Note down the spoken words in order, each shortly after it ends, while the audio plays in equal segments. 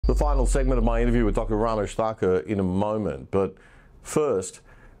The final segment of my interview with Dr. Ramesh Thakur in a moment. But first,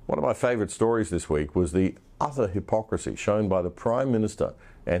 one of my favourite stories this week was the utter hypocrisy shown by the Prime Minister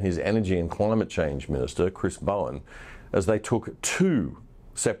and his Energy and Climate Change Minister, Chris Bowen, as they took two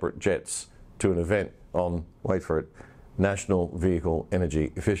separate jets to an event on, wait for it, National Vehicle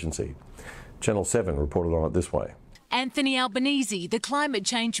Energy Efficiency. Channel 7 reported on it this way. Anthony Albanese, the Climate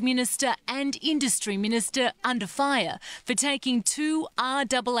Change Minister and Industry Minister, under fire for taking two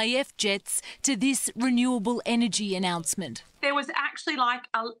RAAF jets to this renewable energy announcement. There was actually like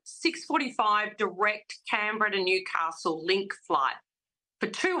a 6:45 direct Canberra to Newcastle link flight for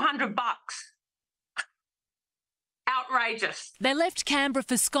 $200. Outrageous. They left Canberra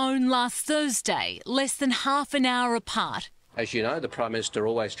for Scone last Thursday, less than half an hour apart. As you know, the Prime Minister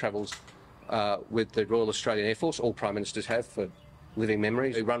always travels with the Royal Australian Air Force. All Prime Ministers have for living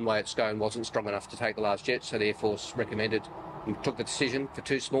memory. The runway at Scone wasn't strong enough to take the large jets, so the Air Force recommended and took the decision for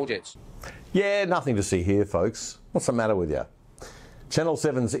two small jets. Yeah, nothing to see here, folks. What's the matter with you? Channel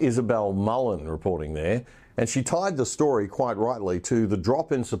 7's Isabel Mullen reporting there, and she tied the story quite rightly to the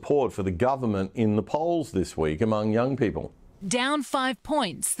drop in support for the government in the polls this week among young people. Down 5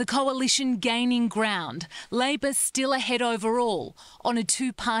 points, the coalition gaining ground. Labor still ahead overall on a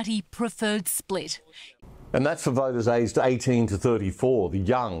two-party preferred split. And that's for voters aged 18 to 34, the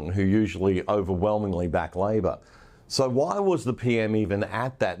young who usually overwhelmingly back Labor. So why was the PM even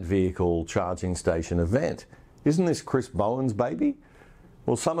at that vehicle charging station event? Isn't this Chris Bowen's baby?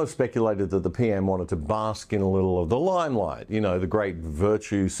 Well, some have speculated that the PM wanted to bask in a little of the limelight, you know, the great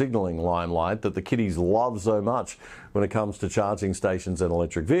virtue signalling limelight that the kiddies love so much when it comes to charging stations and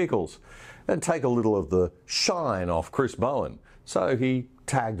electric vehicles, and take a little of the shine off Chris Bowen. So he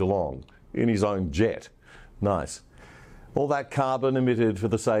tagged along in his own jet. Nice. All that carbon emitted for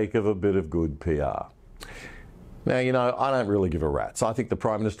the sake of a bit of good PR. Now, you know, I don't really give a rat's. I think the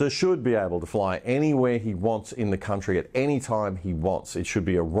Prime Minister should be able to fly anywhere he wants in the country at any time he wants. It should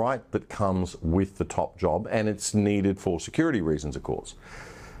be a right that comes with the top job, and it's needed for security reasons, of course.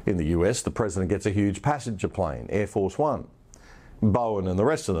 In the US, the President gets a huge passenger plane, Air Force One. Bowen and the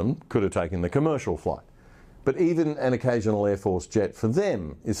rest of them could have taken the commercial flight. But even an occasional Air Force jet for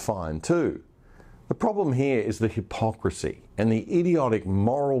them is fine too. The problem here is the hypocrisy and the idiotic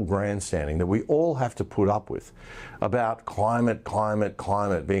moral grandstanding that we all have to put up with about climate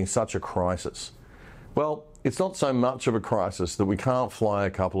being such a crisis. Well, it's not so much of a crisis that we can't fly a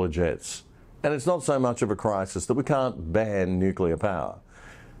couple of jets. And it's not so much of a crisis that we can't ban nuclear power.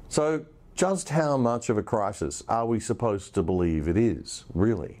 So just how much of a crisis are we supposed to believe it is,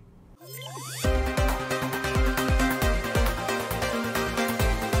 really?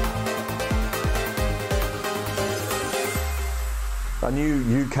 A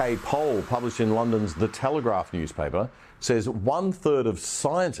new UK poll published in London's The Telegraph newspaper says 1/3 of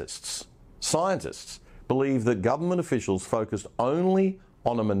scientists believe that government officials focused only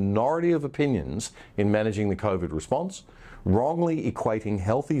on a minority of opinions in managing the COVID response, wrongly equating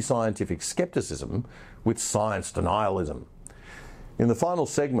healthy scientific scepticism with science denialism. In the final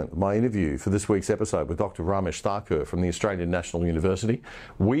segment of my interview for this week's episode with Dr. Ramesh Thakur from the Australian National University,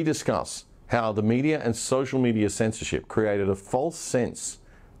 we discuss how the media and social media censorship created a false sense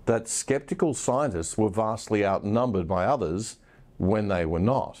that sceptical scientists were vastly outnumbered by others when they were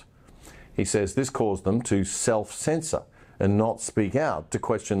not. He says this caused them to self-censor and not speak out to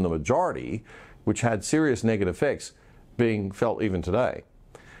question the majority, which had serious negative effects being felt even today.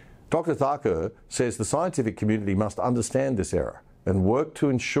 Dr. Thakur says the scientific community must understand this error and work to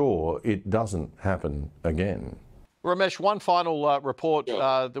ensure it doesn't happen again. Ramesh, one final report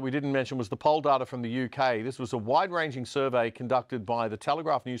that we didn't mention was the poll data from the UK. This was a wide-ranging survey conducted by the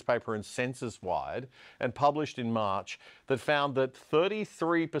Telegraph newspaper and Census Wide and published in March that found that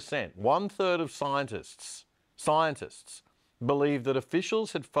 33%, 1/3 of scientists believe that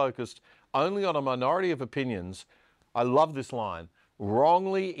officials had focused only on a minority of opinions. I love this line,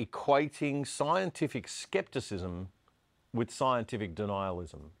 wrongly equating scientific skepticism with scientific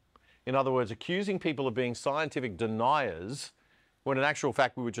denialism. In other words, accusing people of being scientific deniers when in actual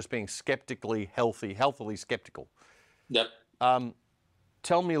fact we were just being healthily skeptical. Yep.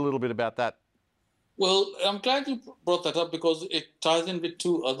 Tell me a little bit about that. Well, I'm glad you brought that up because it ties in with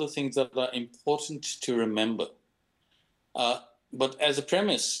two other things that are important to remember. But as a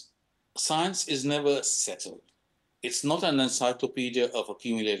premise, science is never settled. It's not an encyclopedia of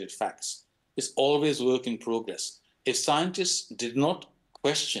accumulated facts. It's always work in progress. If scientists did not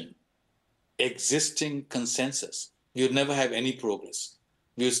question existing consensus, we would never have any progress.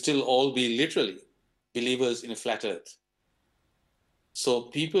 We would still all be literally believers in a flat earth. So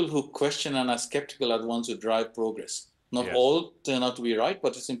people who question and are skeptical are the ones who drive progress. Not Yes. all turn out to be right,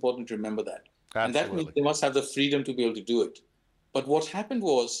 but it's important to remember that. And that means they must have the freedom to be able to do it. But what happened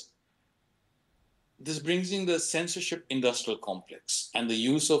was, this brings in the censorship industrial complex and the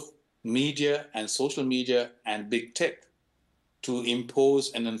use of media and social media and big tech to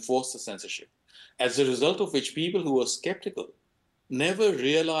impose and enforce the censorship. As a result of which, people who were skeptical never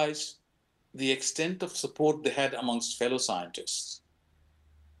realized the extent of support they had amongst fellow scientists.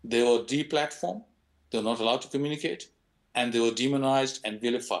 They were deplatformed, they were not allowed to communicate, and they were demonized and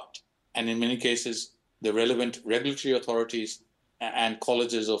vilified. And in many cases, the relevant regulatory authorities and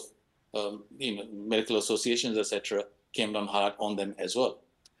colleges of medical associations, etc., came down hard on them as well.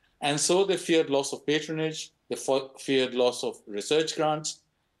 And so they feared loss of patronage, they feared loss of research grants,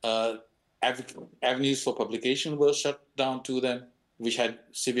 avenues for publication were shut down to them, which had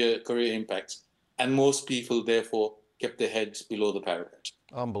severe career impacts. And most people, therefore, kept their heads below the parapet.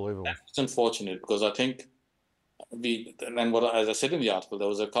 Unbelievable. It's unfortunate because I think as I said in the article, there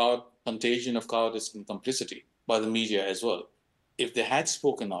was a contagion of cowardice and complicity by the media as well. If they had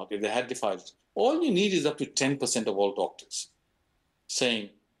spoken out, if they had defied it, all you need is up to 10% of all doctors saying,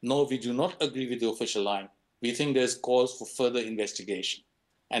 no, we do not agree with the official line. We think there's cause for further investigation.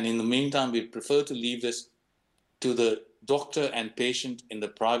 And in the meantime, we prefer to leave this to the doctor and patient in the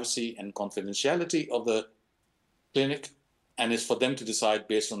privacy and confidentiality of the clinic, and it's for them to decide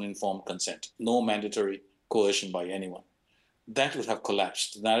based on informed consent, no mandatory coercion by anyone. That would have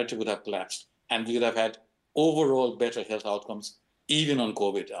collapsed. The narrative would have collapsed, and we would have had overall better health outcomes, even on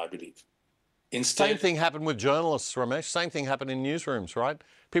COVID, I believe. Instead, same thing happened with journalists, Ramesh. Same thing happened in newsrooms, right?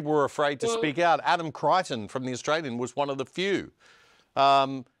 People were afraid to speak out. Adam Crichton from The Australian was one of the few.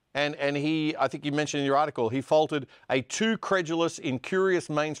 And he, I think you mentioned in your article, he faulted a too credulous, incurious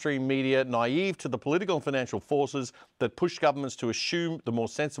mainstream media, naive to the political and financial forces that push governments to assume the more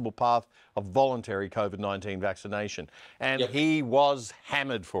sensible path of voluntary COVID-19 vaccination. And he was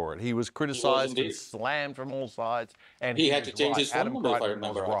hammered for it. He was criticised and slammed from all sides. And he had to change his phone number, if I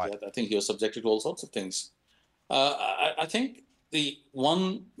remember right. I think he was subjected to all sorts of things. I think the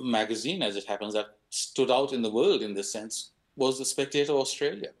one magazine, as it happens, that stood out in the world in this sense was The Spectator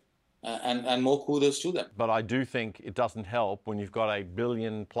Australia. And more kudos to them. But I do think it doesn't help when you've got a $1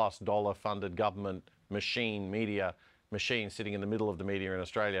 billion+ funded government media machine sitting in the middle of the media in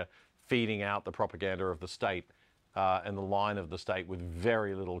Australia, feeding out the propaganda of the state and the line of the state with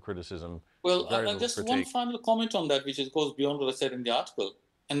very little criticism. Well, just critique. One final comment on that, which goes beyond what I said in the article,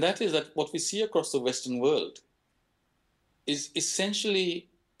 and that is that what we see across the Western world is essentially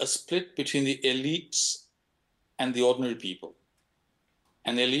a split between the elites and the ordinary people.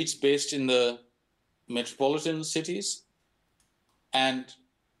 And elites based in the metropolitan cities, and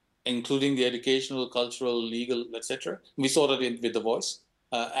including the educational, cultural, legal, etc. We saw that with The Voice,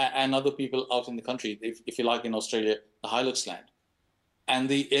 and other people out in the country, if you like, in Australia, the Highlands land. And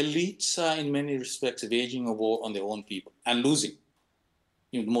the elites are in many respects waging a war on their own people and losing.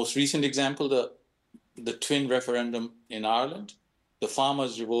 The most recent example, the twin referendum in Ireland, the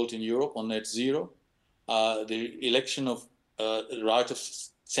farmers' revolt in Europe on net zero, the election of right of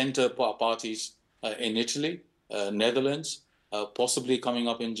centre parties in Italy, Netherlands, possibly coming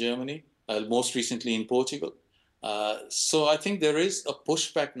up in Germany, most recently in Portugal. So I think there is a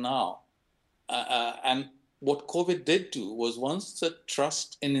pushback now. And what COVID did do was, once the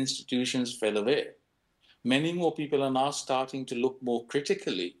trust in institutions fell away, many more people are now starting to look more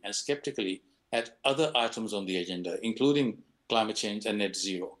critically and skeptically at other items on the agenda, including climate change and net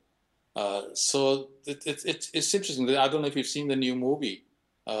zero. So it's interesting. I don't know if you've seen the new movie,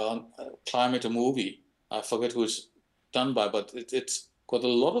 Climate, a movie. I forget who it's done by, but it's got a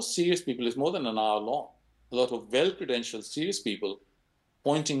lot of serious people. It's more than an hour long. A lot of well-credentialed, serious people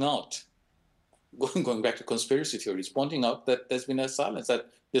pointing out, going back to conspiracy theories, pointing out that there's been a silence, that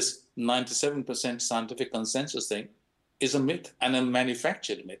this 97% scientific consensus thing is a myth, and a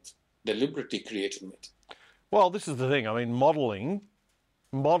manufactured myth, deliberately created myth. Well, this is the thing. I mean, modelling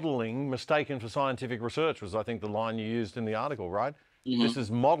mistaken for scientific research was, I think, the line you used in the article, right? Mm-hmm. This is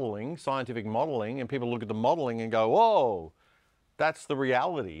modelling, scientific modelling, and people look at the modelling and go, whoa, that's the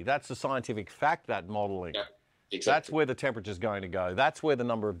reality. That's the scientific fact, that modelling. Yeah, exactly. That's where the temperature's going to go. That's where the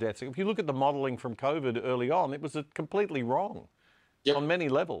number of deaths. If you look at the modelling from COVID early on, it was completely wrong on many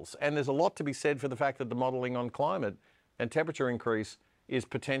levels. And there's a lot to be said for the fact that the modelling on climate and temperature increase is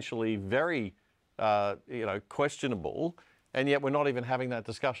potentially very, questionable. And yet we're not even having that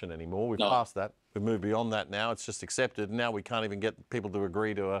discussion anymore. We've passed that. We've moved beyond that now. It's just accepted. Now we can't even get people to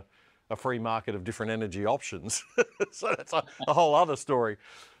agree to a free market of different energy options. So that's a whole other story.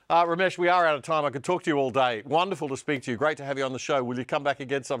 Ramesh, we are out of time. I could talk to you all day. Wonderful to speak to you. Great to have you on the show. Will you come back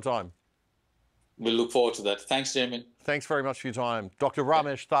again sometime? We'll look forward to that. Thanks, Damien. Thanks very much for your time. Dr.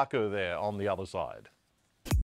 Ramesh Thakur there on the other side.